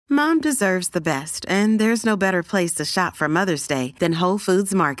Mom deserves the best, and there's no better place to shop for Mother's Day than Whole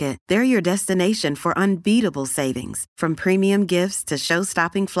Foods Market. They're your destination for unbeatable savings, from premium gifts to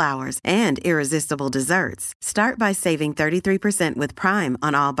show-stopping flowers and irresistible desserts. Start by saving 33% with Prime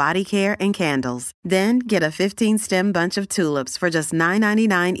on all body care and candles. Then get a 15-stem bunch of tulips for just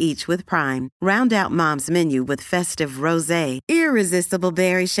 $9.99 each with Prime. Round out Mom's menu with festive rosé, irresistible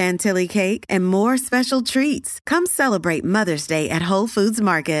berry chantilly cake, and more special treats. Come celebrate Mother's Day at Whole Foods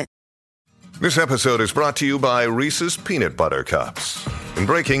Market. This episode is brought to you by Reese's Peanut Butter Cups. In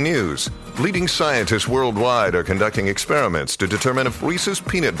breaking news, leading scientists worldwide are conducting experiments to determine if Reese's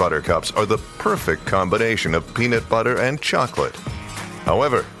Peanut Butter Cups are the perfect combination of peanut butter and chocolate.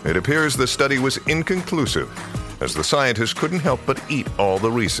 However, it appears the study was inconclusive, as the scientists couldn't help but eat all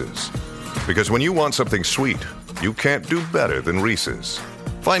the Reese's. Because when you want something sweet, you can't do better than Reese's.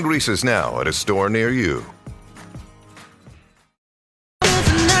 Find Reese's now at a store near you.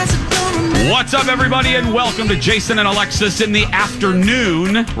 What's up, everybody, and welcome to Jason and Alexis in the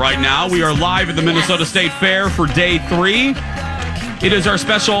afternoon. Right now, we are live at the Minnesota State Fair for day 3. It is our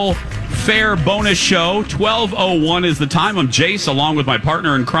special fair bonus show. 12:01 is the time. I'm Jace, along with my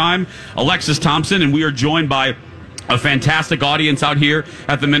partner in crime, Alexis Thompson, and we are joined by a fantastic audience out here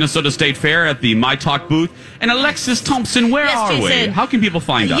at the Minnesota State Fair at the My Talk booth. And Alexis Thompson, where are Jason. we? How can people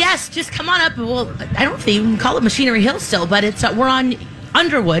find us? Yes, just come on up. Well, I don't think you can call it Machinery Hill still, but it's we're on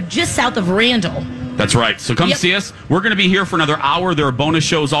Underwood, just south of Randall. That's right. So come see us. We're going to be here for another hour. There are bonus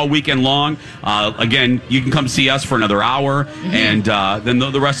shows all weekend long. Again, you can come see us for another hour. And then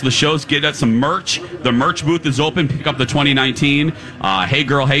the rest of the shows, get at some merch. The merch booth is open. Pick up the 2019 Hey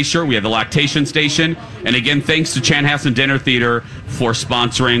Girl, Hey shirt. We have the Lactation Station. And again, thanks to Chanhassen Dinner Theater for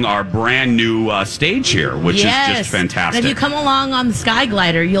sponsoring our brand new stage here, which is just fantastic. And if you come along on the Sky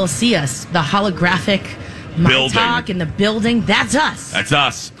Glider, you'll see us. The holographic My Talk in the building. That's us. That's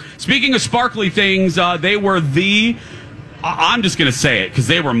us. Speaking of sparkly things, they were I'm just going to say it because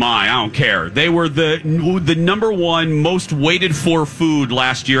they were mine. I don't care. They were the number one most waited for food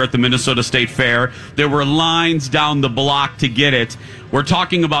last year at the Minnesota State Fair. There were lines down the block to get it. We're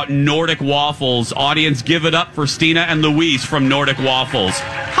talking about Nordic Waffles. Audience, give it up for Stina and Luis from Nordic Waffles.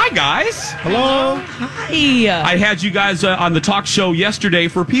 Hi, guys. Hello. Hi. I had you guys on the talk show yesterday.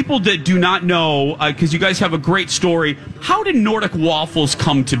 For people that do not know, because you guys have a great story, how did Nordic Waffles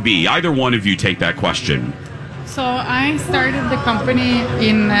come to be? Either one of you take that question. So I started the company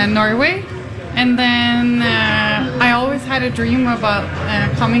in Norway, and then I always had a dream about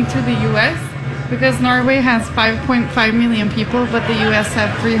coming to the U.S. because Norway has 5.5 million people, but the U.S.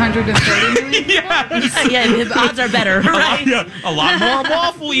 have 330 million people. Yeah, the odds are better, right? A lot more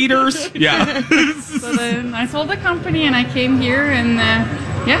waffle eaters. Yeah. So then I sold the company, and I came here and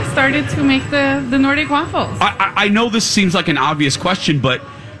started to make the Nordic Waffles. I know this seems like an obvious question, but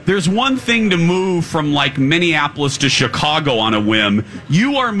there's one thing to move from like Minneapolis to Chicago on a whim.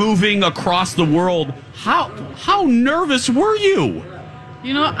 You are moving across the world. How nervous were you?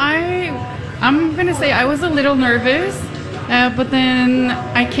 You know, I'm going to say I was a little nervous, but then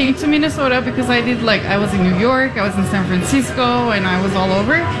I came to Minnesota because I was in New York, I was in San Francisco, and I was all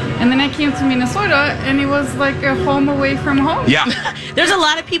over. And then I came to Minnesota, and it was like a home away from home. Yeah. There's a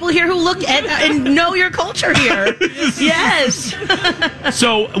lot of people here who look at and know your culture here. Yes.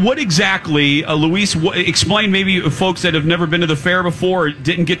 So what exactly, Luis, explain maybe folks that have never been to the fair before,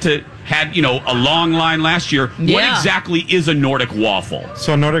 didn't get to had a long line last year. Yeah. What exactly is a Nordic waffle?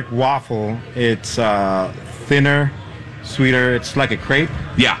 So Nordic waffle, it's thinner, sweeter. It's like a crepe.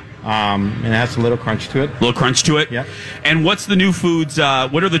 Yeah. And it has a little crunch to it. A little crunch to it? Yeah. And what's the new foods?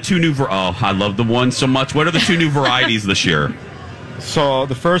 What are the two new... I love the one so much. What are the two new varieties this year? So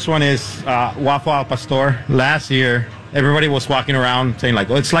the first one is waffle al pastor. Last year, everybody was walking around saying like,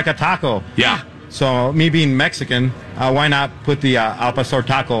 oh, it's like a taco. Yeah. So me being Mexican, why not put the al pastor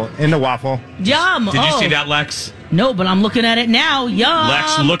taco in the waffle? Yum. Did you see that, Lex? No, but I'm looking at it now. Yum.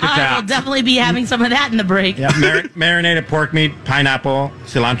 Lex, look at that. I will definitely be having some of that in the break. Yeah, marinated pork meat, pineapple,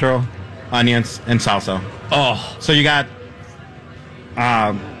 cilantro, onions, and salsa. Oh. So you got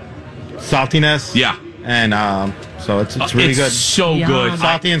saltiness. Yeah. And so it's really good. It's so Yum. good.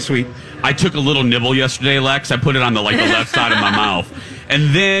 Salty and sweet. I took a little nibble yesterday, Lex. I put it on the left side of my mouth.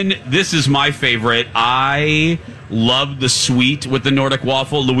 And then this is my favorite. I love the sweet with the Nordic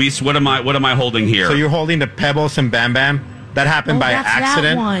waffle. Luis, what am I holding here? So you're holding the Pebbles and Bam Bam. That happened by that's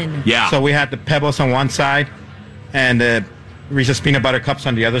accident. That one. Yeah. So we had the Pebbles on one side and the Reese's Peanut Butter Cups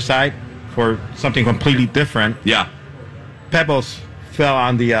on the other side for something completely different. Yeah. Pebbles fell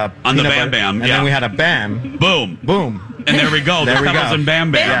on the On the peanut Bam butter, Bam, and yeah. then we had a Bam. Boom. Boom. And there we go. There the we Pebbles go. and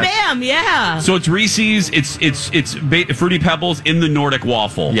Bam Bam. Bam, bam, yeah. So it's Reese's. It's Fruity Pebbles in the Nordic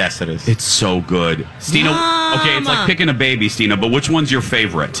waffle. Yes, it is. It's so good. Stina, okay, it's like picking a baby, Stina, but which one's your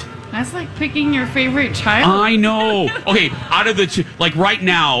favorite? That's like picking your favorite child. I know. Okay, out of the two, like right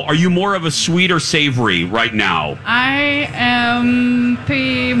now, are you more of a sweet or savory right now? I am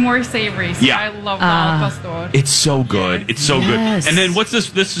more savory. So Yeah. I love al pastor. It's so good. It's so Yes. good. And then what's this?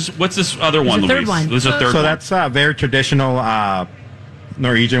 What's this other one, a third Luis? one. There's a third So one. that's a very traditional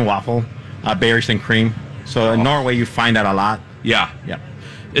Norwegian waffle, berries and cream. So in Norway, you find that a lot. yeah. Yeah.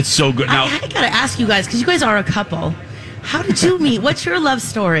 It's so good. Now, I gotta ask you guys, because you guys are a couple. How did you meet? What's your love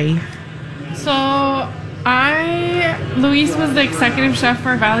story? So Luis was the executive chef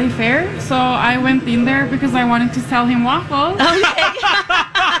for Valley Fair. So I went in there because I wanted to sell him waffles. Okay.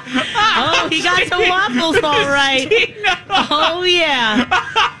 Oh, he got some waffles, all right. Oh, yeah.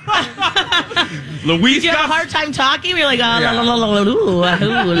 Luis Did you have a got hard time talking? You're like, oh, Yeah.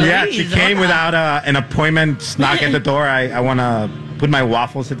 Yeah, she Louise, came without an appointment, knock at the door. I want to put my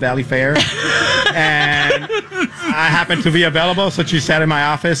waffles at Valley Fair. And I happened to be available, so she sat in my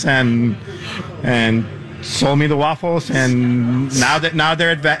office and sold me the waffles. And now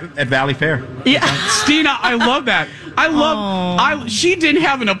they're at Valley Fair. Yeah. Stina, I love that. She didn't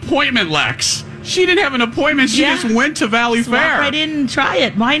have an appointment, Lex. She didn't have an appointment. She Yeah. just went to Valley Walk Fair. right in and try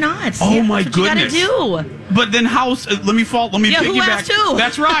it. Why not? Oh, Yeah, my that's what goodness. You gotta do. But then how? Let me Yeah, who piggyback. asked who?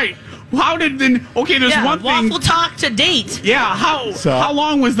 That's right. How did then? Okay, there's Yeah, one thing. waffle talk to date. Yeah. How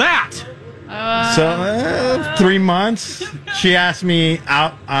long was that? So 3 months. She asked me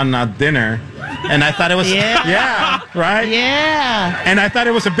out on a dinner, and I thought it was right. Yeah. And I thought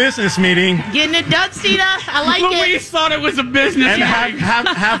it was a business meeting. Getting it done, Stina. I like Luis it. thought it was a business And meeting.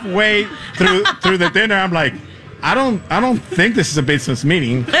 halfway through the dinner, I'm like, I don't think this is a business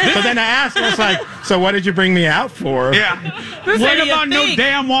meeting. So then I asked, I was like, so what did you bring me out for? Yeah. This What ain't do you about no think?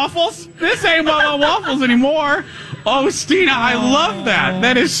 damn waffles. This ain't about waffles anymore. Oh, Stina, I love that.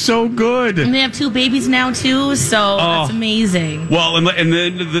 That is so good. And they have 2 babies now, too, so that's amazing. Well, and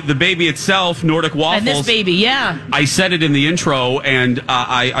the baby itself, Nordic Waffles. And this baby, yeah. I said it in the intro, and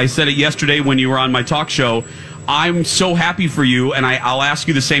I said it yesterday when you were on my talk show. I'm so happy for you, and I'll ask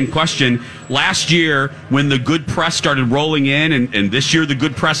you the same question. Last year, when the good press started rolling in, and this year the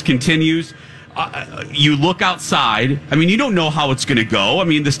good press continues, you look outside. I mean, you don't know how it's going to go. I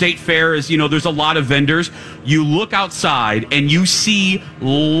mean, the state fair is, there's a lot of vendors. You look outside, and you see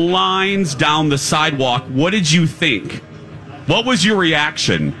lines down the sidewalk. What did you think? What was your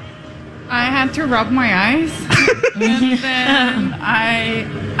reaction? I had to rub my eyes, and then I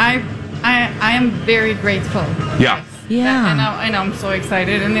am very grateful. Yeah. Yeah. And I'm so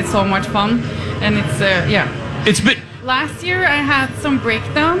excited, and it's so much fun, and it's It's been... Last year I had some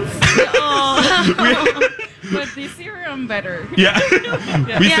breakdowns, but this year I'm better. Yeah.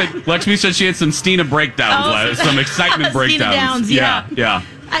 We said she had some Stina breakdowns, some excitement Stina breakdowns. downs, yeah. Yeah.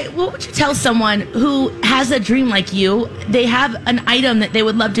 What would you tell someone who has a dream like you? They have an item that they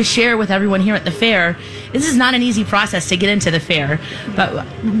would love to share with everyone here at the fair. This is not an easy process to get into the fair. But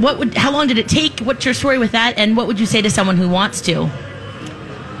how long did it take? What's your story with that? And what would you say to someone who wants to?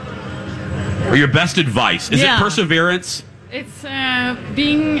 Or your best advice? Is it Yeah. perseverance? It's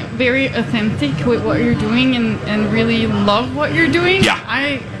being very authentic with what you're doing and really love what you're doing. Yeah.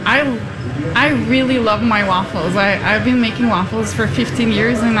 I really love my waffles. I've been making waffles for 15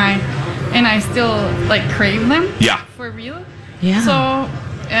 years and I still like crave them. Yeah. For real. Yeah. So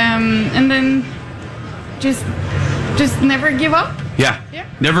and then just never give up. Yeah. Yeah.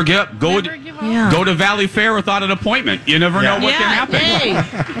 Never give up. Never give up. Yeah. Go to Valley Fair without an appointment. You never know what can happen. Hey.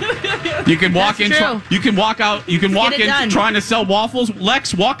 You can walk That's in. true. You can walk out. You can walk get it in done. trying to sell waffles.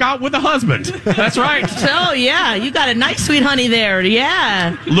 Lex, walk out with a husband. That's right. Oh, yeah. You got a nice sweet honey there.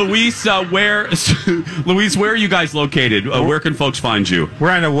 Yeah. Luis, where are you guys located? Where can folks find you?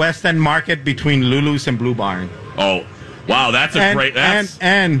 We're on the West End Market between Lulu's and Blue Barn. Oh, wow, that's a great.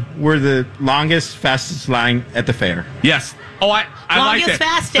 And we're the longest, fastest line at the fair. Yes. Oh, I like Longest, that.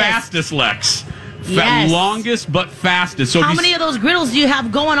 fastest. Fastest, Lex. Yes. Longest but fastest. So How many of those griddles do you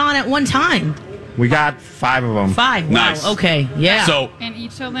have going on at one time? We got 5 of them. 5. Wow. Nice. Okay. Yeah. So And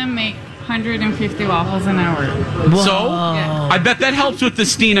each of them make 150 waffles an hour. So I bet that helps with the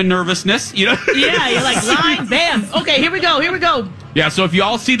Stina nervousness. Yeah, you're like, line, bam. Okay, here we go. Yeah, so if you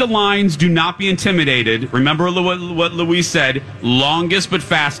all see the lines, do not be intimidated. Remember what Luis said, longest but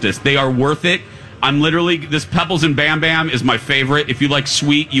fastest. They are worth it. This Pebbles and Bam Bam is my favorite. If you like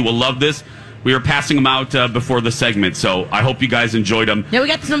sweet, you will love this. We were passing them out before the segment, so I hope you guys enjoyed them. Yeah, we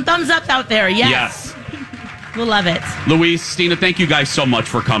got some thumbs up out there. Yes. Yes. We'll love it. Luis, Stina, thank you guys so much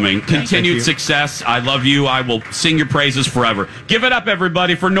for coming. Continued you. success. I love you. I will sing your praises forever. Give it up,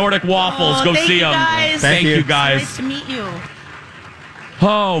 everybody, for Nordic Waffles. Go thank see you them. guys. Thank you, Nice guys. to meet you.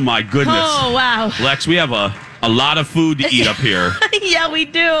 Oh, my goodness. Oh, wow. Lex, we have a lot of food to eat up here. Yeah, we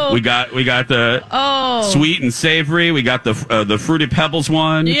do. We got the sweet and savory. We got the Fruity Pebbles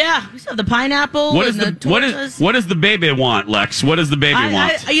one. Yeah, we still have the pineapple. What is and the what does the baby want, Lex? What does the baby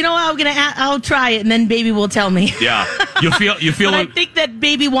want? I'll try it, and then baby will tell me. Yeah, you feel. But I think that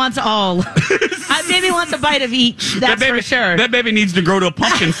baby wants all. Baby wants a bite of each. That's for sure. That baby needs to grow to a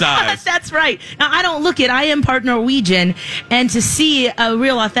pumpkin size. That's right. Now I don't look it. I am part Norwegian, and to see a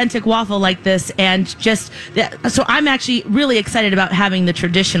real authentic waffle like this, and just so I'm actually really excited about having the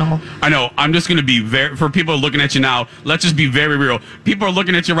traditional. I know. I'm just going to be for people looking at you now. Let's just be very real. People are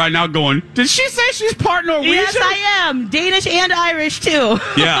looking at you right now, going, "Did she say she's part Norwegian?" Yes, I am. Danish and Irish too.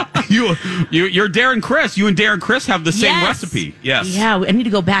 Yeah, you're Darren Chris. You and Darren Chris have the same recipe. Yes. Yeah, I need to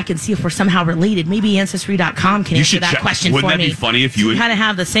go back and see if we're somehow related. Maybe Ancestry.com can answer that question Wouldn't for me. Wouldn't that be funny if you kind of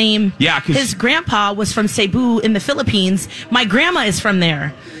have the same? Yeah, because his grandpa was from Cebu in the Philippines. My grandma is from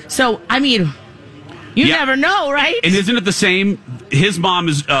there. So, I mean, you never know, right? And isn't it the same? His mom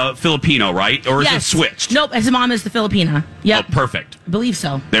is Filipino, right? Or is it switched? Nope, his mom is the Filipina. Yep. Oh, perfect. I believe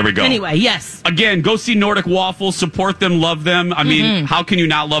so. There we go. Anyway, yes. Again, go see Nordic Waffles. Support them. Love them. I mean, how can you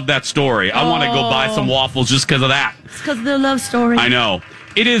not love that story? I want to go buy some waffles just because of that. It's because of their love story. I know.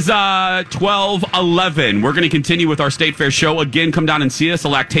 It is 12:11. We're going to continue with our State Fair show. Again, come down and see us. The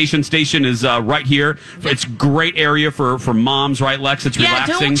lactation station is right here. It's a great area for moms, right, Lex? It's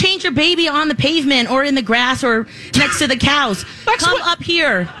relaxing. Don't change your baby on the pavement or in the grass or next to the cows. Lex, come up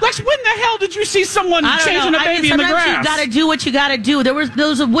here. Lex, when the hell did you see someone changing a baby in the grass? You got to do what you got to do. There was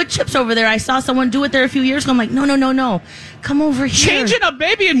those wood chips over there. I saw someone do it there a few years ago. I'm like, no. Come over here. Changing a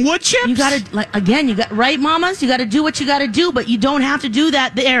baby in wood chips? You got to, right, mamas? You got to do what you got to do, but you don't have to do that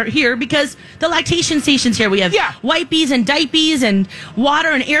here because the lactation station's here. We have wipies and diapies and water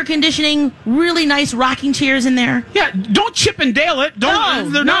and air conditioning, really nice rocking chairs in there. Yeah, don't Chip and Dale it. They're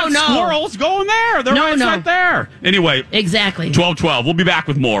not squirrels. Go in there. They're right there. Anyway. Exactly. 12:12. We'll be back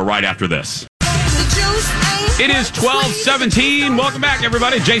with more right after this. It is 12:17. Welcome back,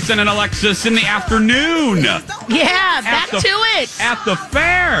 everybody. Jason and Alexis in the afternoon. Yeah, back to it. At the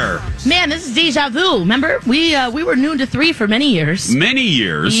fair. Man, this is deja vu. Remember? We were noon to 3 for many years. Many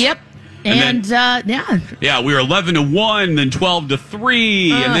years. Yep. And Yeah, we were 11 to 1, then 12 to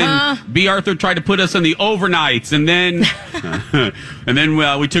 3, and then B. Arthur tried to put us in the overnights, and then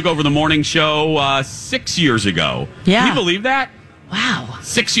we took over the morning show 6 years ago. Yeah. Can you believe that? Wow.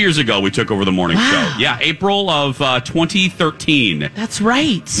 6 years ago, we took over the morning show. Yeah, April of 2013. That's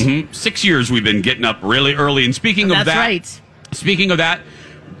right. 6 years we've been getting up really early. And speaking of that, that's right. Speaking of that,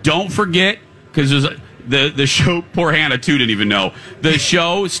 don't forget, because there's the show, poor Hannah too didn't even know. The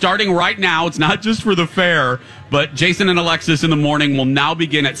show starting right now, it's not just for the fair, but Jason and Alexis in the morning will now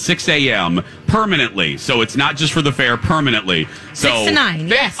begin at 6 a.m. permanently. So it's not just for the fair, permanently. So 6 to 9,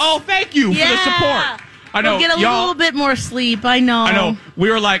 yes. Oh, thank you for the support. I know. We'll get a little bit more sleep. I know.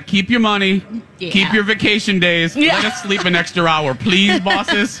 We were like, keep your money. Yeah. Keep your vacation days. Yeah. Let us sleep an extra hour. Please,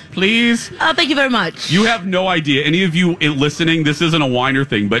 bosses. Please. Oh, thank you very much. You have no idea. Any of you listening, this isn't a whiner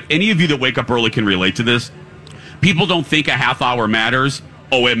thing, but any of you that wake up early can relate to this. People don't think a half hour matters.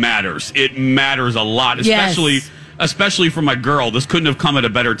 Oh, it matters. It matters a lot, especially for my girl. This couldn't have come at a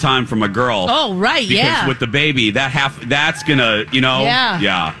better time for my girl. Oh, right, because with the baby, that's gonna,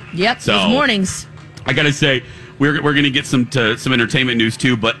 Yeah. Yep, so, those mornings. I got to say, we're going to get some entertainment news,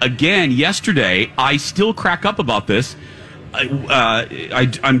 too. But again, yesterday, I still crack up about this.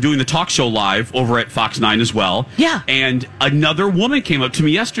 I'm doing the talk show live over at Fox 9 as well. Yeah. And another woman came up to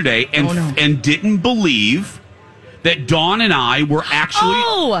me yesterday and didn't believe that Dawn and I were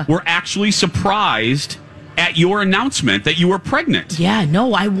actually surprised at your announcement that you were pregnant. Yeah,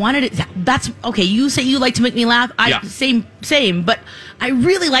 no, I wanted it. That's okay. You say you like to make me laugh. Same, but I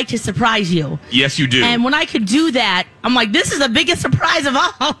really like to surprise you. Yes, you do. And when I could do that, I'm like, this is the biggest surprise of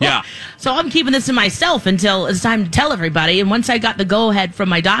all. Yeah. So I'm keeping this to myself until it's time to tell everybody. And once I got the go-ahead from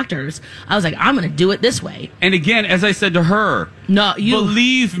my doctors, I was like, I'm going to do it this way. And again, as I said to her,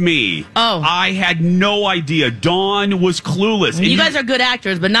 believe me, I had no idea. Dawn was clueless. And you guys are good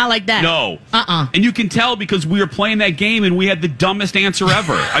actors, but not like that. No. And you can tell because we were playing that game and we had the dumbest answer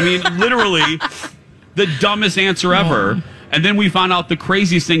ever. I mean, literally the dumbest answer ever. And then we found out the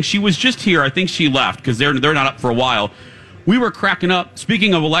craziest thing. She was just here. I think she left because they're not up for a while. We were cracking up.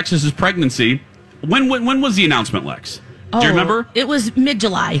 Speaking of Alexis's pregnancy, when was the announcement, Lex? Do you remember? It was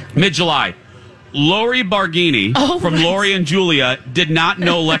mid-July. Mid-July. Lori Barghini from right. Lori and Julia did not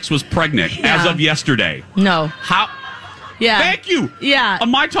know Lex was pregnant as of yesterday. No. How? Yeah. Thank you. Yeah. A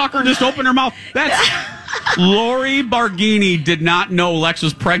My Talker just opened her mouth. That's Lori Barghini did not know Lex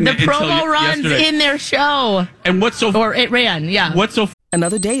was The pregnant until promo runs yesterday. in their show. And what's so? Or it ran, yeah. What's so?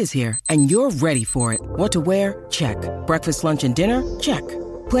 Another day is here, and you're ready for it. What to wear? Check. Breakfast, lunch, and dinner? Check.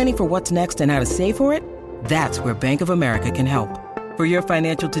 Planning for what's next and how to save for it? That's where Bank of America can help. For your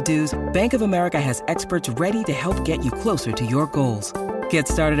financial to-dos, Bank of America has experts ready to help get you closer to your goals. Get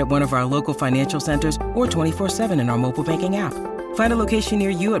started at one of our local financial centers or 24/7 in our mobile banking app. Find a location near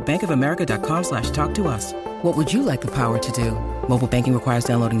you at bankofamerica.com/talktous. What would you like the power to do? Mobile banking requires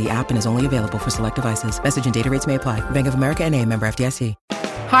downloading the app and is only available for select devices. Message and data rates may apply. Bank of America N.A., member FDIC.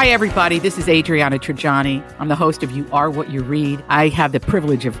 Hi, everybody. This is Adriana Trajani. I'm the host of You Are What You Read. I have the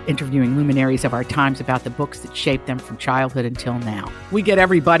privilege of interviewing luminaries of our times about the books that shaped them from childhood until now. We get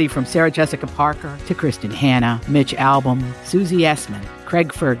everybody from Sarah Jessica Parker to Kristen Hanna, Mitch Albom, Susie Essman,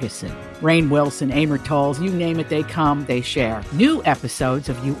 Craig Ferguson, Rainn Wilson, Amor Tolls, you name it, they come, they share. New episodes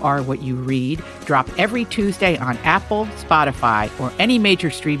of You Are What You Read drop every Tuesday on Apple, Spotify, or any major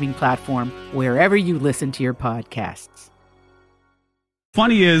streaming platform wherever you listen to your podcasts.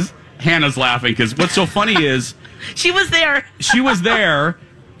 Funny is Hannah's laughing because what's so funny is She was there.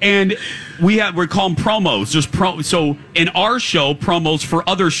 and we're calling promos. So in our show, promos for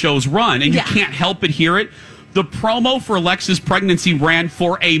other shows run, and you can't help but hear it. The promo for Lex's pregnancy ran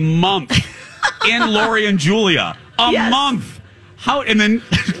for a month in Lori and Julia. A month. How? And then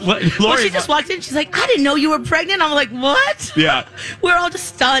Lori. Well, she just walked in. She's like, I didn't know you were pregnant. I'm like, what? Yeah. We're all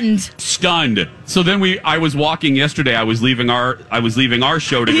just stunned. So then I was walking yesterday. I was leaving our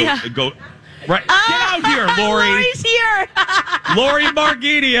show to go. Right. Get out here, Lori. Lori's here. Lori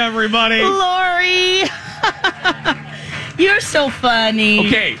Barghini, everybody. Lori. You're so funny.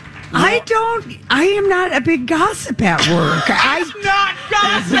 Okay. I am not a big gossip at work. Not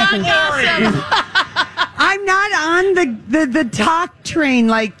gossip, Lori. I'm not on the talk train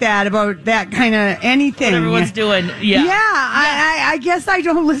like that about that kind of anything. What everyone's doing. Yeah. Yeah, I guess I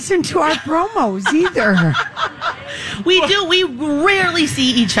don't listen to our promos either. We do. We rarely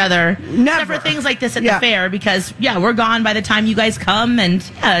see each other. Never. Except for things like this at the fair because, we're gone by the time you guys come. And,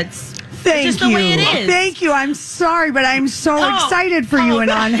 Thank just you. the way it is. Thank you. I'm sorry, but I'm so excited for you and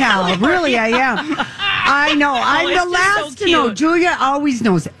on hell. Really, I am. I know. I'm the last to know. Julia always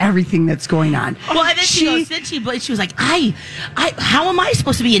knows everything that's going on. Well, and then she was like, how am I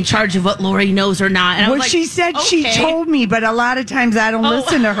supposed to be in charge of what Lori knows or not? And I was like, she said okay. she told me, but a lot of times I don't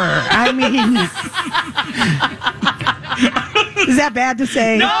listen to her. I mean, is that bad to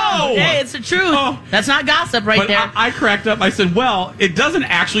say? No! Hey, it's the truth. That's not gossip there. I cracked up. I said, well, it doesn't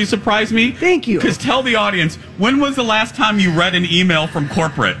actually surprise me. Thank you. Because tell the audience, when was the last time you read an email from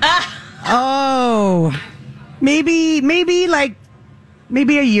corporate?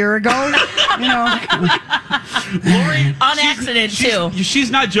 Maybe a year ago. Lori, on accident, too.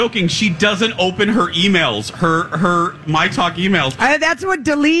 She's not joking. She doesn't open her emails, her My Talk emails. That's what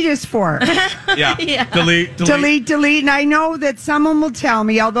delete is for. Yeah. Delete. And I know that someone will tell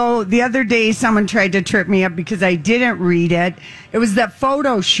me, although the other day someone tried to trip me up because I didn't read it. It was that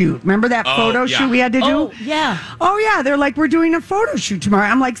photo shoot. Remember that photo shoot we had to do? Oh, yeah. Oh, yeah. They're like, we're doing a photo shoot tomorrow.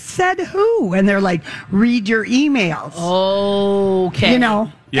 I'm like, said who? And they're like, read your emails. Okay.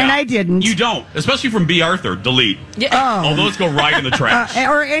 Yeah. And I didn't. You don't, especially from B. Arthur. Delete. Yeah. Oh, those go right in the trash.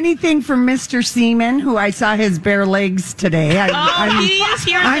 Or anything from Mr. Seaman, who I saw his bare legs today. He is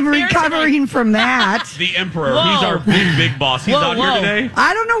here. I'm recovering from that. The Emperor. Whoa. He's our big boss. He's out here today.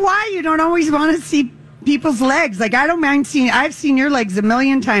 I don't know why you don't always want to see people's legs. Like, I don't mind seeing. I've seen your legs a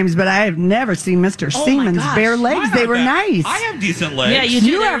million times, but I have never seen Mr. Seaman's bare legs. They were nice. I have decent legs. Yeah, you do.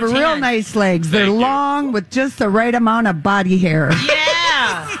 You have real nice legs. They're long with just the right amount of body hair.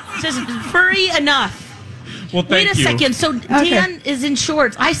 Yeah, just furry enough. Well, Wait a second. So Dan is in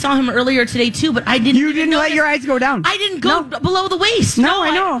shorts. I saw him earlier today too, but I didn't. You didn't let your eyes go down. I didn't go below the waist. No,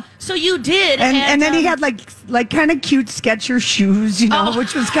 I know. So you did, and then he had like kind of cute Skechers shoes,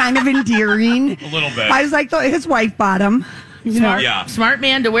 which was kind of endearing. A little bit. I was like, his wife bought them. Smart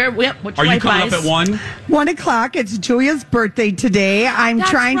man to wear. Which Are you coming up at 1? 1 o'clock. It's Julia's birthday today. I'm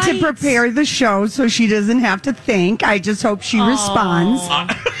trying to prepare the show so she doesn't have to think. I just hope she responds.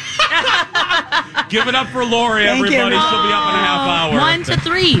 Give it up for Lori, everybody. She'll be up in a half hour. 1 to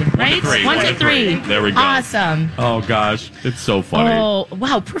 3, right? 1 to 3. There we go. Awesome. Oh gosh, it's so funny. Oh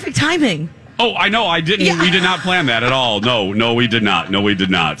wow, perfect timing. Oh, I know. I didn't. We did not plan that at all. No, we did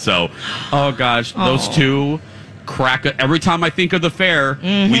not. So, oh gosh, those two. Every time I think of the fair,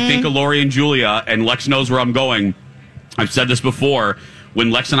 we think of Lori and Julia, and Lex knows where I'm going. I've said this before.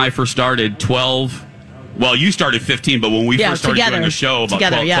 when Lex and I first started 12. Well, you started 15, but when we first started doing the show about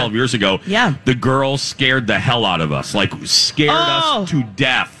 12 years ago, the girls scared the hell out of us. Like, scared us to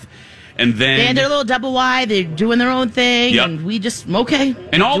death. And then they had their little double Y. They're doing their own thing, and we just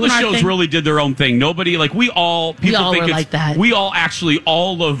And all the shows really did their own thing. Nobody people think were it's like that. We all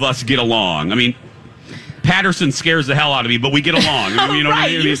all of us get along. I mean, Patterson scares the hell out of me, but we get along. You know what I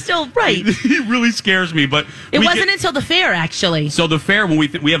mean? You're still right. He really scares me, but it wasn't until the fair, actually. So the fair, when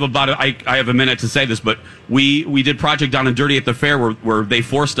we have about I have a minute to say this, but we did Project Down and Dirty at the fair where they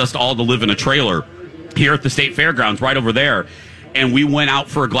forced us all to live in a trailer here at the state fairgrounds right over there. And we went out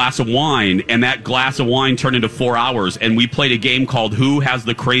for a glass of wine, and that glass of wine turned into 4 hours, and we played a game called Who Has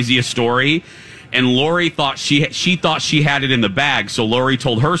the Craziest Story? And Lori thought she thought she had it in the bag, so Lori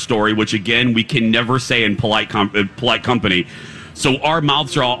told her story, which, again, we can never say in polite company. So our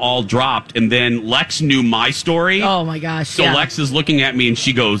mouths are all dropped, and then Lex knew my story. Oh, my gosh. So Lex is looking at me, and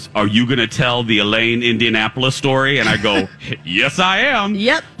she goes, "Are you going to tell the Elaine Indianapolis story?" And I go, "Yes, I am."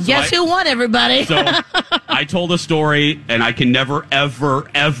 Yep. So Guess who won, everybody? So I told a story, and I can never, ever,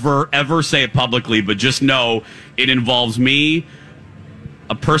 ever, ever say it publicly, but just know it involves me,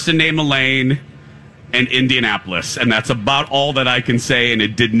 a person named Elaine, and Indianapolis, and that's about all that I can say, and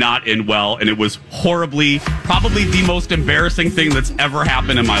it did not end well, and it was probably the most embarrassing thing that's ever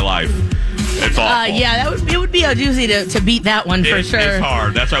happened in my life. It's awful. It would be a doozy to beat that one for sure. It's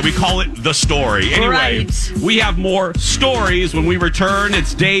hard. That's right. We call it The Story. Anyway, we have more stories when we return.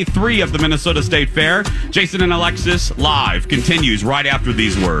 It's day 3 of the Minnesota State Fair. Jason and Alexis live continues right after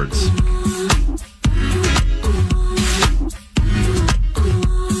these words.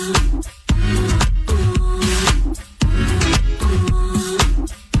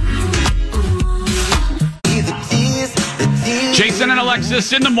 Jason and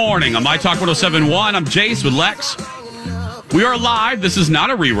Alexis in the morning on My Talk 107.1. I'm Jace with Lex. We are live. This is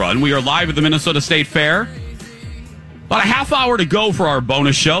not a rerun. We are live at the Minnesota State Fair. About a half hour to go for our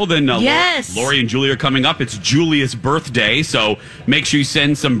bonus show. Then Lori and Julia are coming up. It's Julia's birthday, so make sure you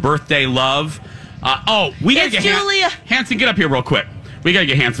send some birthday love. We got to get Julia. Hanson, get up here real quick. We got to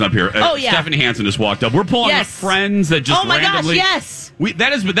get Hanson up here. Stephanie Hanson just walked up. We're pulling up friends that just randomly. Oh, my gosh, yes.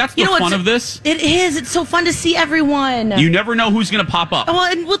 That's the fun of this. It is. It's so fun to see everyone. You never know who's going to pop up.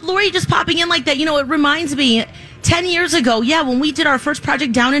 Well, and with Lori just popping in like that, it reminds me, 10 years ago, when we did our first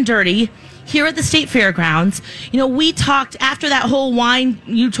Project Down and Dirty here at the State Fairgrounds, we talked after that whole wine.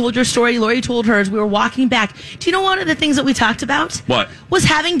 You told your story, Lori told hers. We were walking back. Do you know one of the things that we talked about? What? Was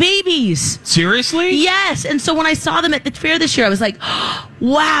having babies. Seriously? Yes. And so when I saw them at the fair this year, I was like,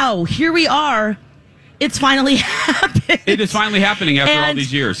 wow, here we are. It's finally happened. It is finally happening after all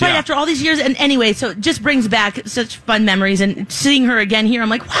these years. Right, after all these years. And anyway, so it just brings back such fun memories. And seeing her again here, I'm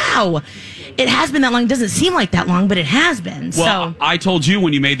like, wow. It has been that long. It doesn't seem like that long, but it has been. Well, I told you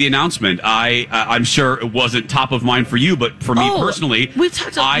when you made the announcement. I'm sure it wasn't top of mind for you, but for me personally, we've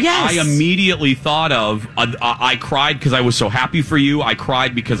talked about, I immediately thought of. I cried because I was so happy for you. I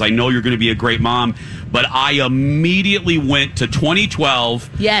cried because I know you're going to be a great mom. But I immediately went to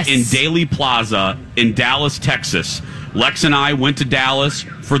 2012 in Daly Plaza in Dallas, Texas. Lex and I went to Dallas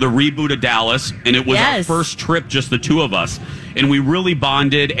for the reboot of Dallas, and it was our first trip, just the two of us. And we really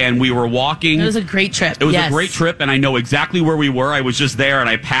bonded, and we were walking. It was a great trip. It was a great trip, and I know exactly where we were. I was just there, and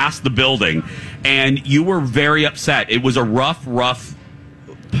I passed the building. And you were very upset. It was a rough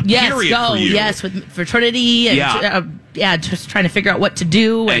period for you. Yes, with fraternity and just trying to figure out what to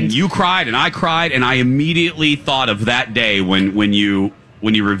do. And you cried, and I cried, and I immediately thought of that day when you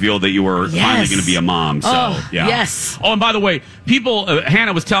revealed that you were finally going to be a mom. So, yes. Oh, and by the way, people,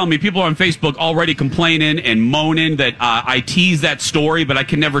 Hannah was telling me, people on Facebook already complaining and moaning that I tease that story, but I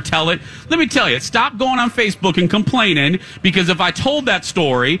can never tell it. Let me tell you, stop going on Facebook and complaining, because if I told that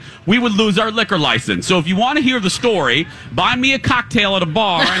story, we would lose our liquor license. So if you want to hear the story, buy me a cocktail at a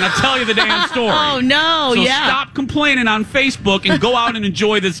bar, and I'll tell you the damn story. Oh, no, so stop complaining on Facebook and go out and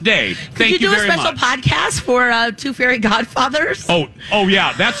enjoy this day. Thank you very much. Could you do a special podcast for Two Fairy Godfathers? Oh,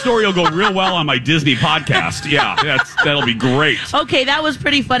 yeah, that story will go real well on my Disney podcast. Yeah, that'll be great. Okay, that was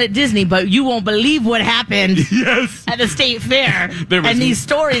pretty fun at Disney, but you won't believe what happened at the State Fair and these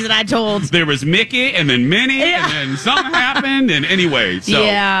stories that I told. There was Mickey and then Minnie and then something happened. And anyway, so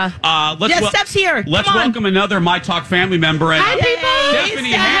Steph's here. Let's welcome another My Talk family member. Hi, people.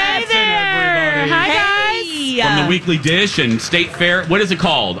 Stephanie Hanson, everybody. Hi, guys. From the Weekly Dish and State Fair. What is it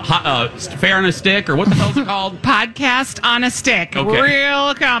called? Fair on a Stick, or what the hell is it called? Podcast on a Stick. Okay.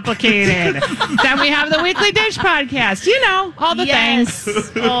 Real complicated. Then we have the Weekly Dish podcast. All the things.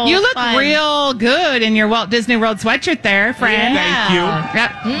 You look real good in your Walt Disney World sweatshirt there, friend. Thank you.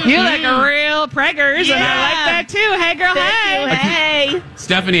 Yep. You look real little preggers, and I like that too. Hey, girl, Hey.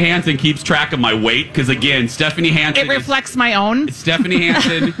 Stephanie Hansen keeps track of my weight because, again, Stephanie Hansen. It reflects my own. Stephanie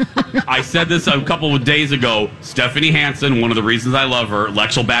Hansen, I said this a couple of days ago. Stephanie Hansen, one of the reasons I love her,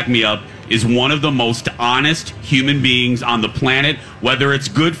 Lex will back me up, is one of the most honest human beings on the planet, whether it's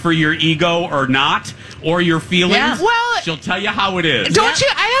good for your ego or not, or your feelings. Yeah. Well, she'll tell you how it is. Don't you?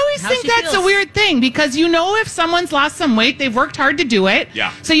 I always How think she that's feels. a weird thing because you know if someone's lost some weight, they've worked hard to do it.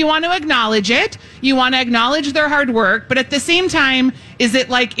 Yeah. So you want to acknowledge it. You want to acknowledge their hard work. But at the same time, is it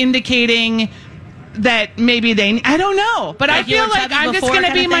like indicating that maybe I don't know. But I Like you feel were like chubby I'm just before going to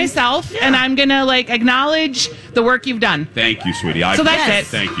kind be of thing? myself Yeah. and I'm going to like acknowledge the work you've done. Thank you, sweetie. So that's appreciate it.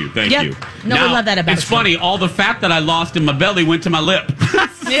 Thank you. Thank Yep. you. No, we love that about It's you. funny. All the fat that I lost in my belly went to my lip.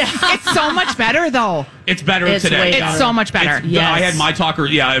 It's so much better though. It's better It's today. way It's guys. so much better. It's- I had my talker.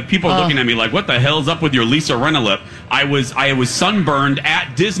 Yeah, people are looking at me like, "What the hell's up with your Lisa Rinna lip?" I was sunburned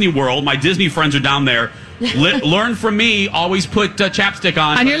at Disney World. My Disney friends are down there. Learn from me. Always put chapstick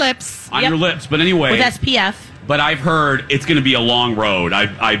on your lips. On Yep. your lips. But anyway, With SPF. but I've heard it's going to be a long road.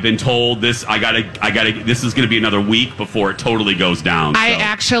 I've been told this. I gotta. This is going to be another week before it totally goes down. I so.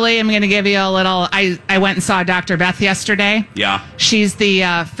 actually am going to give you a little. I went and saw Dr. Beth yesterday. Yeah. She's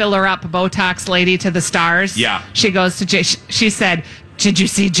the filler up Botox lady to the stars. Yeah. She goes to Jace. She said, "Did you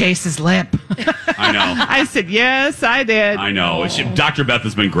see Jace's lip?" I know. I said, "Yes, I did." I know. Dr. Beth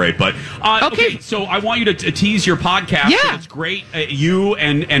has been great, but okay. So I want you to tease your podcast. Yeah. It's great. You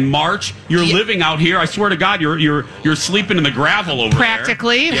and March, you're living out here. I swear to God, you're sleeping in the gravel over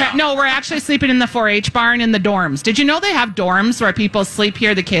Practically. there. Yeah. No, we're actually sleeping in the 4-H barn in the dorms. Did you know they have dorms where people sleep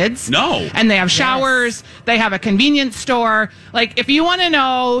here, the kids? No. And they have showers. They have a convenience store. Like, if you want to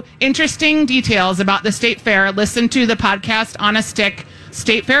know interesting details about the State Fair, listen to the podcast On a Stick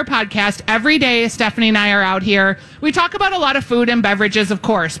State Fair podcast. Every day, Stephanie and I are out here. We talk about a lot of food and beverages, of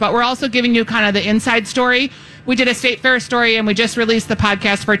course, but we're also giving you kind of the inside story. We did a State Fair story, and we just released the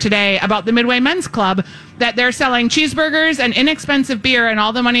podcast for today about the Midway Men's Club, that they're selling cheeseburgers and inexpensive beer, and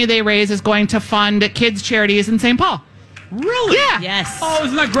all the money they raise is going to fund kids' charities in St. Paul. Really? Yeah. Yes. Oh,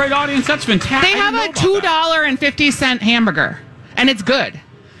 isn't that great audience? That's fantastic. They have a $2.50 hamburger, and it's good.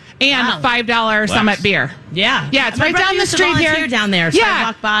 And $5 Summit beer. Yeah. Yeah, it's My right brother down the used to street here. volunteer down there. So I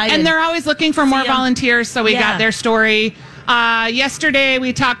walk by. And they're always looking for more see 'em. volunteers, so we got their story. Yesterday,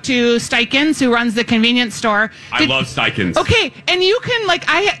 we talked to Steichens, who runs the convenience store. I love Steichens. Okay, and you can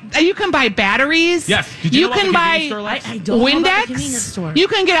you can buy batteries. Yes. Did you know can about the buy convenience store, Lex? I don't know about the convenience Windex. store. You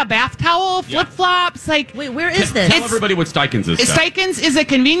can get a bath towel, flip flops. Like, Wait, where is this? Tell everybody what Steichens is. Steph. Steichens is a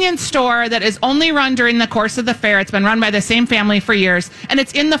convenience store that is only run during the course of the fair. It's been run by the same family for years, and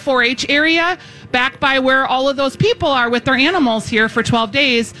it's in the 4-H area, back by where all of those people are with their animals here for 12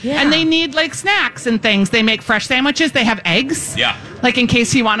 days. Yeah. And they need like snacks and things. They make fresh sandwiches. They have eggs. Yeah. Like in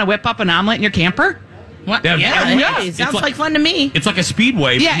case you want to whip up an omelet in your camper. What? Yeah, Yeah, yeah. hey, It's sounds like- like fun to me. It's like a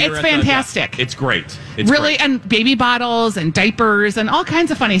speedway. Yeah, here it's at the- fantastic. It's great. It's Really, great. and baby bottles and diapers and all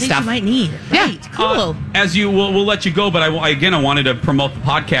kinds of funny Things stuff. you might need. Yeah. Right. Cool. As you, we'll let you go, but I wanted to promote the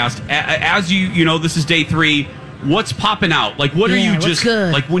podcast. As you know, this is day 3. What's popping out? Like, what are Yeah, you what's just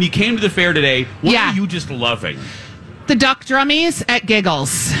good? like when you came to the fair today? What Yeah. are you just loving? The duck drummies at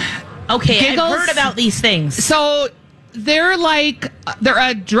Giggles. Okay, Giggles. I've heard about these things. So they're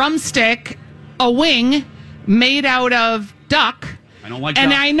a drumstick, a wing made out of duck. I don't like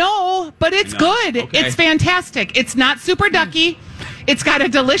And duck. I know, but it's I know. good. Okay. It's fantastic. It's not super ducky. It's got a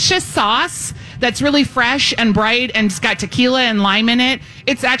delicious sauce that's really fresh and bright, and it's got tequila and lime in it.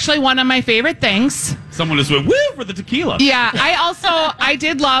 It's actually one of my favorite things. Someone just went, woo, for the tequila. Yeah, I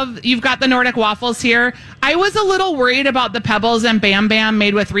did love, you've got the Nordic waffles here. I was a little worried about the Pebbles and Bam Bam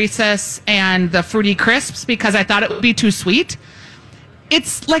made with Reese's and the Fruity Crisps because I thought it would be too sweet.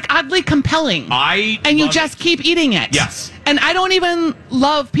 It's like oddly compelling. And you love just it. keep eating it. Yes. And I don't even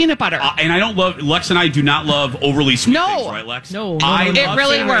love peanut butter. And I don't love, Lex and I do not love overly sweet No. things, right, Lex? No, I It love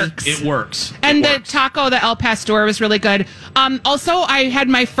really things. works. It works. And It the works. taco, the El Pastor, was really good. Also, I had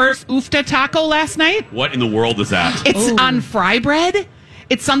my first Ufta taco last night. What in the world is that? It's on fry bread.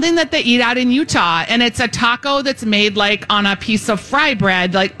 It's something that they eat out in Utah, and it's a taco that's made like on a piece of fry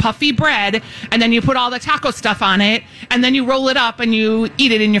bread, like puffy bread, and then you put all the taco stuff on it, and then you roll it up and you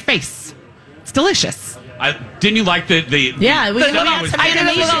eat it in your face. It's delicious. Didn't you like the Yeah, we the- got some I did a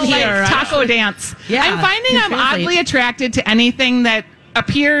animation little like, here. taco dance. Yeah. I'm finding I'm Translate. oddly attracted to anything that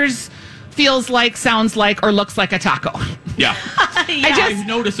appears, feels like, sounds like, or looks like a taco. Yeah. I've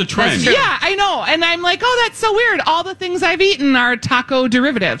noticed a trend. Yeah, I know. And I'm like, oh, that's so weird. All the things I've eaten are taco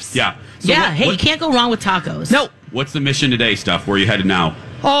derivatives. Yeah. So yeah, what- hey, what- you can't go wrong with tacos. No. What's the mission today, Stuff? Where are you headed now?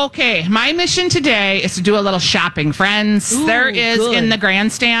 Okay, my mission today is to do a little shopping, friends. Ooh, there is good. in the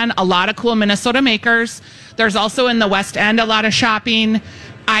grandstand a lot of cool Minnesota makers. There's also in the West End a lot of shopping.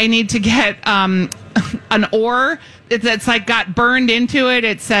 I need to get an oar that's like got burned into it.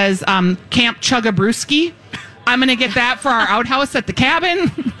 It says Camp Chugabrewski. I'm going to get that for our outhouse at the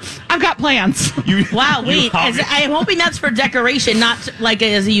cabin. I've got plans. Wow, wait. I'm hoping that's for decoration, not like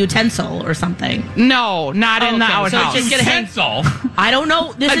as a utensil or something. No, not in the outhouse. So it's just gonna hang. I don't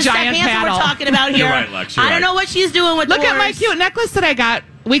know. This A is Steph giant Hansen paddle. we're talking about here. You're right, Lex, you're I don't right. know what she's doing with Look at my oars. cute necklace that I got.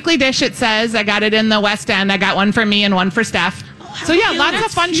 Weekly Dish, it says. I got it in the West End. I got one for me and one for Steph. So yeah, cute. lots of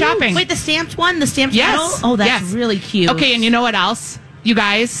That's fun cute. shopping. Wait, the stamped one? The stamped Yes. medal? Oh, that's Yes. really cute. Okay, and you know what else? You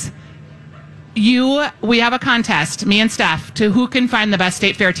guys, we have a contest, me and Steph, to who can find the best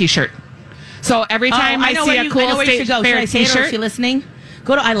State Fair t-shirt. So every time I see a cool State Fair Should I say it, or is she t-shirt. listening?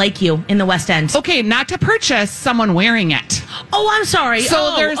 Go to I Like You in the West End. Okay, not to purchase, someone wearing it. Oh, I'm sorry.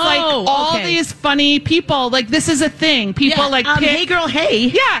 So there's like all okay. these funny people. Like this is a thing. People Yeah, like pick, hey girl, hey.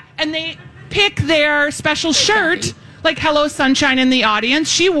 Yeah, and they pick their special shirt. Like Hello Sunshine in the audience.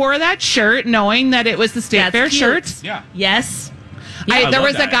 She wore that shirt knowing that it was the State That's Fair cute. shirt. Yeah. Yes. There love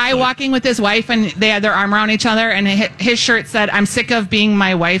was that, a guy actually. walking with his wife, and they had their arm around each other, and his shirt said, "I'm sick of being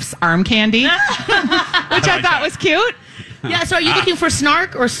my wife's arm candy," which I thought was cute. Yeah, so are you looking for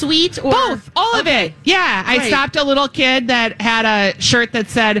snark or sweet or Both, all of it. Yeah, I Right. stopped a little kid that had a shirt that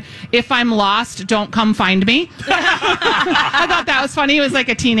said, "If I'm lost, don't come find me." I thought that was funny. He was like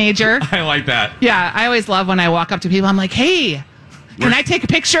a teenager. I like that. Yeah, I always love when I walk up to people. I'm like, "Hey, can I take a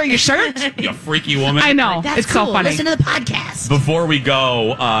picture of your shirt?" You freaky woman. I know. That's it's cool. so funny. Listen to the podcast. Before we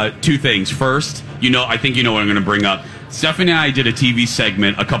go, two things. First, I think you know what I'm going to bring up. Stephanie and I did a TV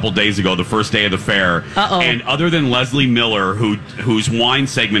segment a couple days ago, the first day of the fair. Uh-oh. And other than Leslie Miller, whose wine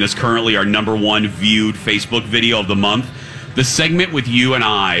segment is currently our #1 viewed Facebook video of the month, the segment with you and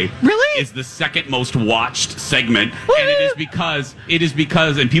I Really? is the second most watched segment. And it is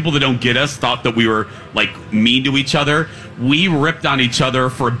because, and people that don't get us thought that we were like mean to each other. We ripped on each other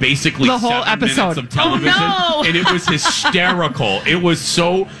for basically The whole 7 minutes episode. of television. Oh, no. And it was hysterical. It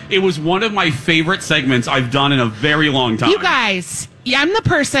was one of my favorite segments I've done in a very long time. You guys, I'm the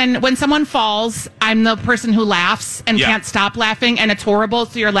person, when someone falls, I'm the person who laughs and Yeah. can't stop laughing, and it's horrible,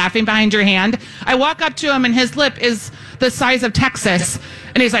 so you're laughing behind your hand. I walk up to him, and his lip is the size of Texas,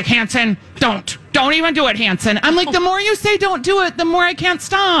 and he's like, "Hanson, don't even do it, Hanson." I'm like, the more you say don't do it, the more I can't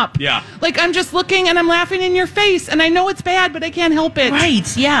stop. Yeah. Like, I'm just looking, and I'm laughing in your face, and I know it's bad, but I can't help it.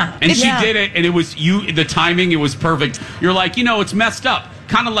 Right, yeah. And she did it, and it was the timing, it was perfect. You're like, it's messed up.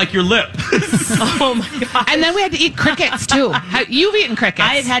 Kind of like your lip. Oh my god. And then we had to eat crickets, too. You've eaten crickets.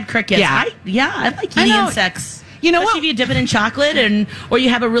 I've had crickets. Yeah. I like I eating know. insects. You know Especially what? if you dip it in chocolate or you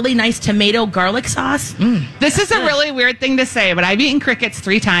have a really nice tomato garlic sauce. This is a really weird thing to say, but I've eaten crickets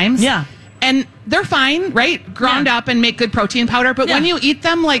 3 times. Yeah. And they're fine, right? Ground Yeah. up and make good protein powder. But when Yeah. you eat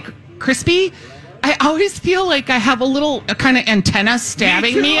them like crispy, I always feel like I have a little kind of antenna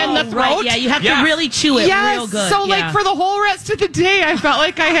stabbing me in the Oh, throat. right. Yeah, you have Yeah. to really chew it Yes. real good. So, yeah. like, for the whole rest of the day, I felt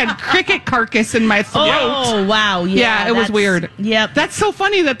like I had cricket carcass in my throat. Oh, wow. Yeah, it was that's- weird. Yep. That's so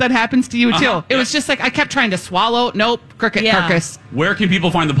funny that happens to you, too. Uh-huh. It was just like I kept trying to swallow. Nope, cricket Yeah. carcass. Where can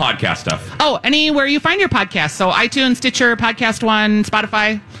people find the podcast stuff? Oh, anywhere you find your podcast. So iTunes, Stitcher, Podcast One,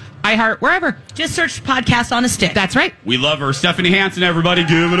 Spotify, iHeart, wherever. Just search podcast on a stick. That's right. We love her. Stephanie Hansen, everybody.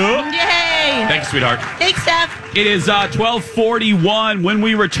 Give it up. Yay. Thanks, sweetheart. Thanks, Steph. It is 12:41 when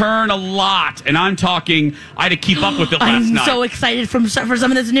we return a lot. And I'm talking, I had to keep up with it last I'm night. so excited for some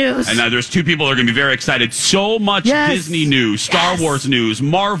of this news. And there's 2 people that are going to be very excited. So much Yes. Disney news, Star Yes. Wars news,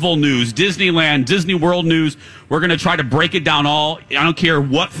 Marvel news, Disneyland, Disney World news. We're going to try to break it down all. I don't care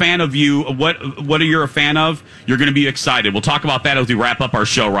what fan of you, what are you a fan of, you're going to be excited. We'll talk about that as we wrap up our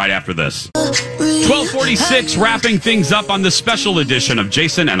show right after this. 12:46, wrapping things up on the special edition of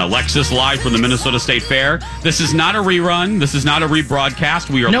Jason and Alexis live from the Minnesota State Fair. This is not a rerun. This is not a rebroadcast.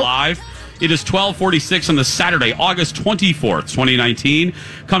 We are Nope. live. It is 12:46 on the Saturday, August 24th, 2019.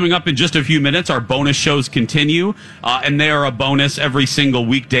 Coming up in just a few minutes, our bonus shows continue, and they are a bonus every single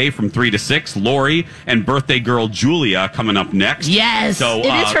weekday from 3 to 6. Lori and birthday girl Julia coming up next. Yes. So, it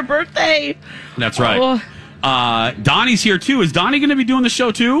is her birthday. That's right. Oh. Donnie's here, too. Is Donnie going to be doing the show,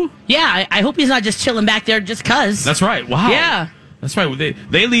 too? Yeah, I hope he's not just chilling back there just because. That's right. Wow. Yeah. That's right.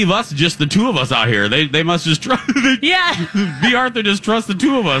 They leave us, just the 2 of us out here. They must just trust. Yeah. B. Arthur just trusts the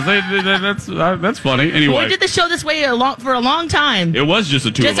 2 of us. That's funny. Anyway, We did the show this way for a long time. it was just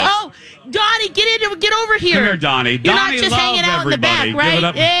the 2 of us. Oh, Donnie, get over here. Come here, Donnie. You're Donnie not just loves hanging out in the back, everybody. Give it right?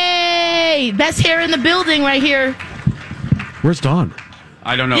 up. Hey, best hair in the building right here. Where's Dawn?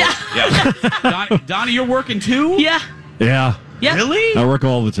 I don't know. Yeah. Yeah. Donnie, you're working too? Yeah. Yeah. Yeah. Really? I work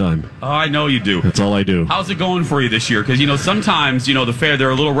all the time. Oh, I know you do. That's all I do. How's it going for you this year? Because sometimes the fair,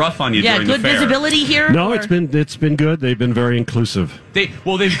 they're a little rough on you during the fair. Good visibility here. No, it's been good. They've been very inclusive.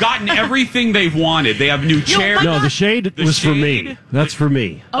 They've gotten everything they've wanted. They have new chairs. No, the shade was for me. That's for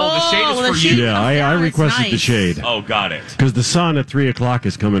me. Oh, the shade is for you. Yeah, I requested the shade. Oh, got it. Because the sun at 3:00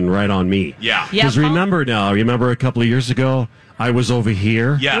 is coming right on me. Yeah. Because remember a couple of years ago, I was over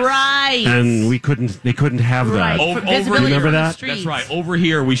here. Yes. Right. And they couldn't have that. Remember that? That's right. Over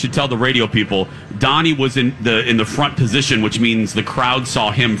here, we should tell the radio people, Donnie was in the front position, which means the crowd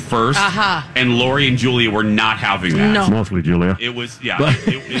saw him first. And Lori and Julia were not having that. No. Mostly Julia. It was,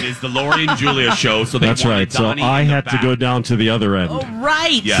 it is the Lori and Julia show, so that's right. Donnie so I had to go down to the other end. Oh,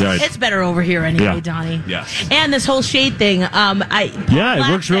 right. Yes. Right. It's better over here anyway, Donnie. Yes. And this whole shade thing,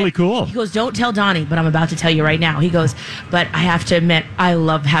 it works really cool. He goes, don't tell Donnie, but I'm about to tell you right now. He goes, but I have to admit, I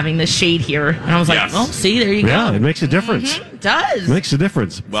love having the shade here. And I was like, well, see, there you go. Yeah, it makes a difference. It does. It makes a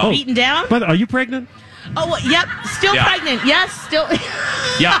difference. Well, beaten down. But are you pregnant? Oh, yep. Still pregnant. Yes, still.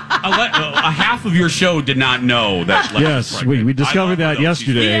 A half of your show did not know that. Yes, we discovered that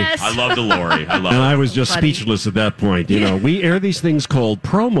yesterday. Yes. I love the Lori. I love and it. I was just speechless at that point. We air these things called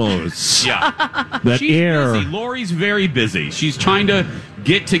promos. Yeah. That She's air. busy. Lori's very busy. She's trying to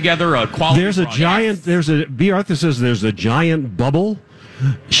get together a quality There's a product. giant, B. Arthur says there's a giant bubble.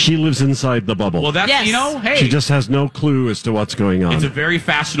 She lives inside the bubble. Well, that's, hey. She just has no clue as to what's going on. It's a very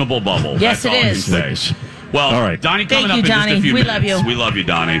fashionable bubble. Yes, That's it all is. I can say. Well, All right. Donnie, coming Thank up you, in Donnie. just a few We minutes. love you. We love you,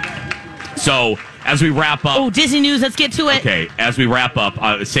 Donnie. So, as we wrap up. Oh, Disney news. Let's get to it. Okay, as we wrap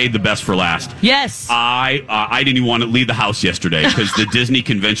up, save the best for last. Yes. I didn't even want to leave the house yesterday because the Disney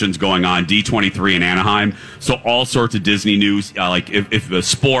convention's going on, D23 in Anaheim. So all sorts of Disney news, like if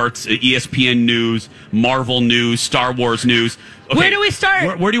sports, ESPN news, Marvel news, Star Wars news. Okay, where do we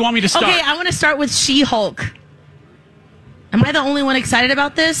start? Where do you want me to start? Okay, I want to start with She-Hulk. Am I the only one excited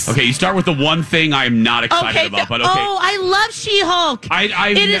about this? Okay, you start with the one thing I am not excited about. But okay. Oh, I love She-Hulk.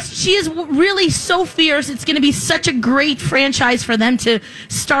 She is really so fierce. It's going to be such a great franchise for them to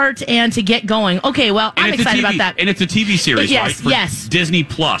start and to get going. Okay, well, I'm excited about that. And it's a TV series, yes, right? yes. Disney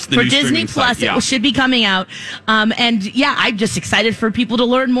Plus, the for new Disney Plus, site. it should be coming out. And yeah, I'm just excited for people to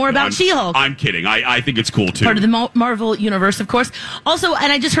learn more about She-Hulk. I'm kidding. I think it's cool too. Part of the Marvel universe, of course. Also,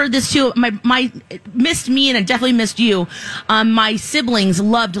 and I just heard this too. My missed me, and I definitely missed you. My siblings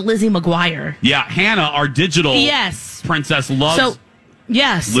loved Lizzie McGuire. Yeah, Hannah, our digital princess, loves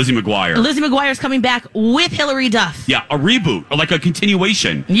Lizzie McGuire. Lizzie McGuire's coming back with Hilary Duff. Yeah, a reboot, or like a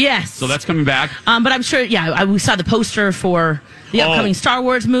continuation. Yes. So that's coming back. But I'm sure, we saw the poster for the upcoming Star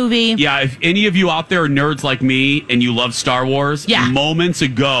Wars movie. Yeah, if any of you out there are nerds like me and you love Star Wars, moments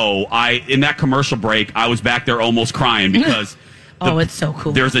ago, in that commercial break, I was back there almost crying because... it's so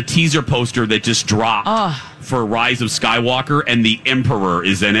cool. There's a teaser poster that just dropped for Rise of Skywalker, and the Emperor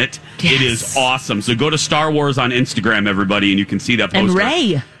is in it. Yes. It is awesome. So go to Star Wars on Instagram, everybody, and you can see that poster. And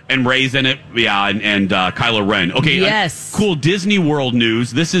Rey. And Rey's in it, and Kylo Ren. Okay, yes. Cool Disney World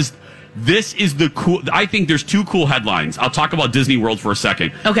news. This is the cool... I think there's two cool headlines. I'll talk about Disney World for a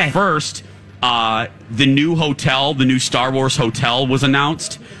second. Okay. First, the new hotel, the new Star Wars hotel was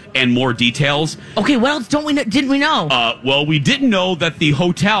announced, and more details. Okay, what else didn't we know? Well, we didn't know that the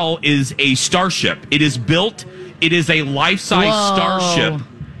hotel is a starship. It is built. It is a life-size starship.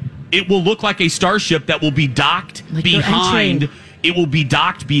 It will look like a starship that will be docked behind. It will be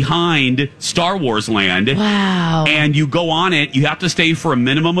docked behind Star Wars Land. Wow. And you go on it. You have to stay for a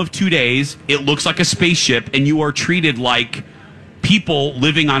minimum of 2 days. It looks like a spaceship, and you are treated like people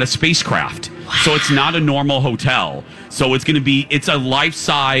living on a spacecraft. Wow. So it's not a normal hotel. So it's a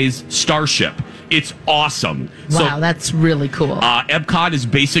life-size starship. It's awesome. Wow, that's really cool. Epcot is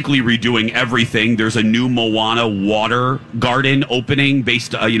basically redoing everything. There's a new Moana water garden opening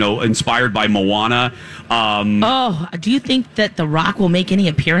based, inspired by Moana. Do you think that The Rock will make any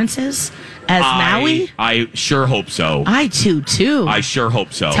appearances as Maui? I sure hope so. I do, too. I sure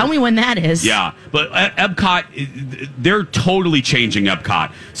hope so. Tell me when that is. Yeah, but Epcot, they're totally changing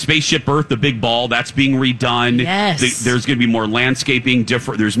Epcot. Spaceship Earth, the big ball, that's being redone. Yes. There's going to be more landscaping,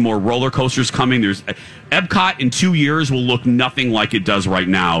 there's more roller coasters coming. There's Epcot in 2 years will look nothing like it does right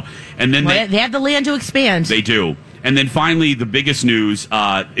now. And then they have the land to expand. They do. And then finally, the biggest news,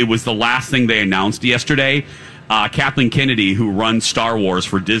 it was the last thing they announced yesterday. Kathleen Kennedy, who runs Star Wars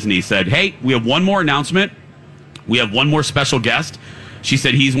for Disney, said, hey, we have one more announcement. We have one more special guest. She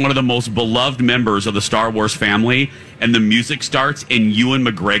said he's one of the most beloved members of the Star Wars family. And the music starts and Ewan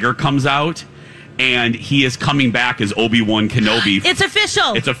McGregor comes out. And he is coming back as Obi-Wan Kenobi. It's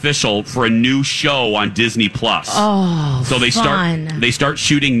official. It's official for a new show on Disney Plus. Oh, so they start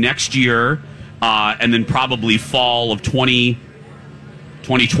shooting next year, and then probably fall of 2020.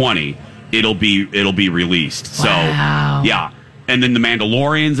 2020, it'll be released. So, wow. yeah. And then The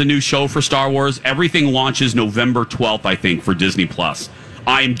Mandalorian's a new show for Star Wars. Everything launches November 12th, I think, for Disney+.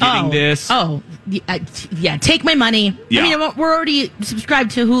 I'm getting this. Oh, yeah. Take my money. Yeah. I mean, we're already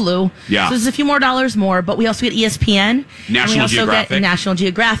subscribed to Hulu. Yeah. So there's a few more dollars more, but we also get ESPN. National and we also Geographic. get National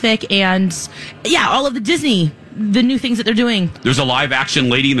Geographic and, all of the Disney, the new things that they're doing. There's a live-action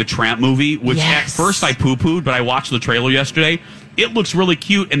Lady and the Tramp movie, which at first I poo-pooed, but I watched the trailer yesterday. It looks really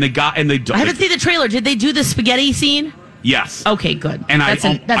cute, and I haven't seen the trailer. Did they do the spaghetti scene? Yes. Okay, good. And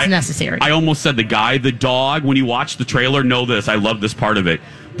that's necessary. I almost said the dog, when you watch the trailer, know this. I love this part of it.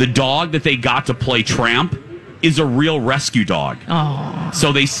 The dog that they got to play Tramp is a real rescue dog. Oh.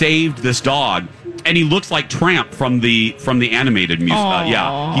 So they saved this dog, and he looks like Tramp from the animated music.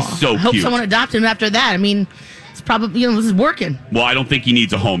 Yeah, he's so I hope cute. someone adopted him after that. I mean, it's probably, this is working. Well, I don't think he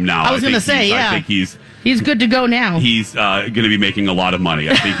needs a home now. I was going to say, I think he's good to go now. He's going to be making a lot of money.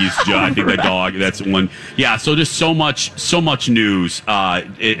 I think I think that dog. That's one. Yeah. So just so much news.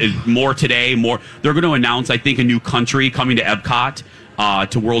 More today. They're going to announce, I think, a new country coming to Epcot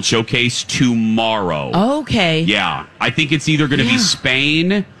to World Showcase tomorrow. Okay. Yeah. I think it's either going to be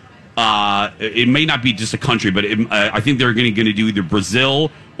Spain. It may not be just a country, but I think they're going to do either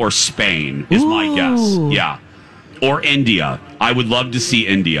Brazil or Spain. Is my guess. Yeah. Or India. I would love to see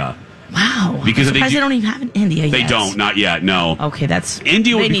India. Wow. Because I'm surprised they don't even have an India yet. They don't, not yet, no. Okay,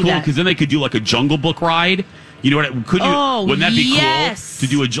 India would be cool because then they could do like a Jungle Book ride. You know what? Wouldn't that be cool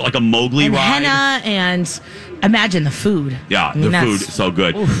to do a Mowgli and ride? Henna and imagine the food. Yeah, the food is so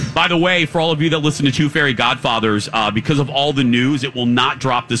good. Oof. By the way, for all of you that listen to Two Fairy Godfathers, because of all the news, it will not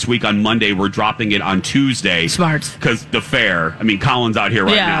drop this week on Monday. We're dropping it on Tuesday. Smart. Because the fair. I mean, Colin's out here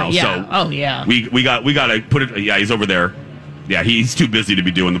right now. Yeah. So oh yeah. We got to put it. Yeah, he's over there. Yeah, he's too busy to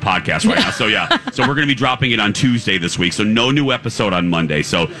be doing the podcast right now. So, so we're going to be dropping it on Tuesday this week. So, no new episode on Monday.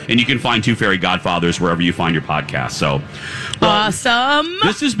 And you can find Two Fairy Godfathers wherever you find your podcast. So, awesome.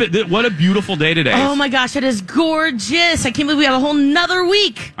 This has been, what a beautiful day today. Oh, my gosh, it is gorgeous. I can't believe we have a whole nother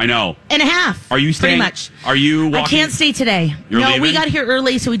week. I know. And a half. Are you staying? Pretty much. Are you walking? I can't stay today. Leaving? We got here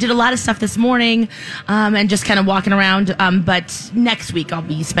early, so we did a lot of stuff this morning and just kind of walking around. But next week, I'll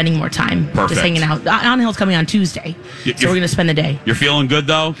be spending more time just hanging out. On Hill's coming on Tuesday. So we're going to spend the day. You're feeling good,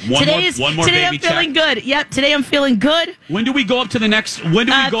 though? One more today baby I'm feeling good. Yep, today I'm feeling good. When do we go up to the next, up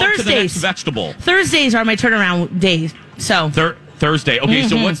to the next vegetable? Thursdays are my turnaround days. So Thursday. Okay,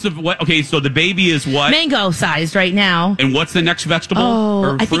 so so the baby is what? Mango sized right now. And what's the next vegetable?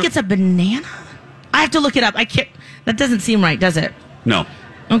 Oh, I think it's a banana. I have to look it up. I can't. That doesn't seem right, does it? No.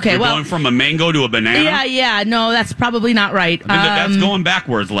 Okay, You're going from a mango to a banana? Yeah. No, that's probably not right. That's going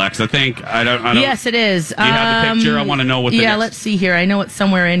backwards, Lex. I think. I don't. Yes, it is. Do you have the picture? I want to know what. Yeah, let's see here. I know it's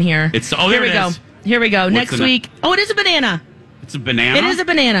somewhere in here. Here we go. Here we go. Next week. Oh, it is a banana. It's a banana? It is a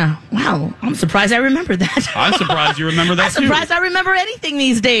banana. Wow. I'm surprised I remember that. I'm surprised you remember that, I'm surprised I remember anything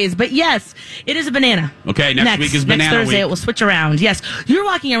these days. But yes, it is a banana. Okay, next week is banana Next Thursday, week. It will switch around. Yes. You're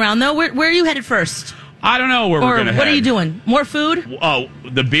walking around, though. Where are you headed first? I don't know where we're going to head. What are you doing? More food? Oh,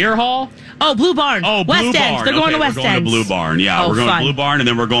 the beer hall? Oh, Blue Barn. Oh, West Blue End. Barn. They're going to West End. We're going to Blue Barn. Yeah, we're going to Blue Barn, and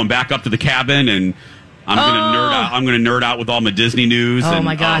then we're going back up to the cabin, and I'm going to nerd out with all my Disney news. Oh,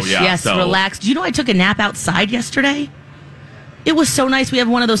 my gosh. Yes, relax. Do you know I took a nap outside yesterday? It was so nice. We have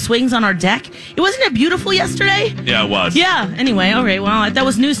one of those swings on our deck. Wasn't it beautiful yesterday? Yeah, it was. Yeah. Anyway, all right. Well, that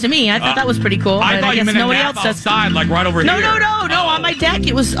was news to me. I thought that was pretty cool. I thought you meant nobody else outside, like right over here. No. On my deck,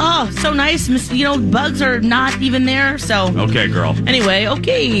 it was so nice. Bugs are not even there. So okay, girl. Anyway,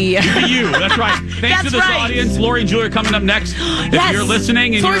 okay. You. That's right. Thanks to this audience. Lori and Julie are coming up next. If you're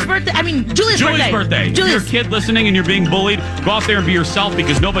listening, and Lori's birthday. I mean, Julie's birthday. If you're a kid listening and you're being bullied, go out there and be yourself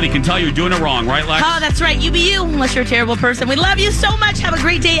because nobody can tell you're doing it wrong, right, Lex? Oh, that's right. You be you, unless you're a terrible person. We love you so much. Have a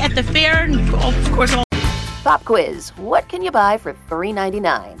great day at the fair. And of course, Pop quiz. What can you buy for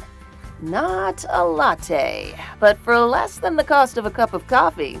 $3.99? Not a latte, but for less than the cost of a cup of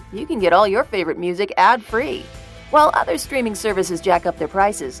coffee, you can get all your favorite music ad-free. While other streaming services jack up their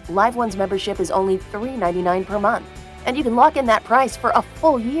prices, Live One's membership is only $3.99 per month, and you can lock in that price for a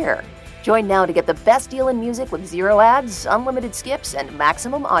full year. Join now to get the best deal in music with 0 ads, unlimited skips, and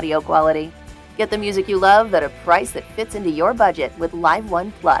maximum audio quality. Get the music you love at a price that fits into your budget with Live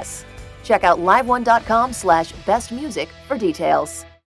One Plus. Check out liveone.com/bestmusic for details.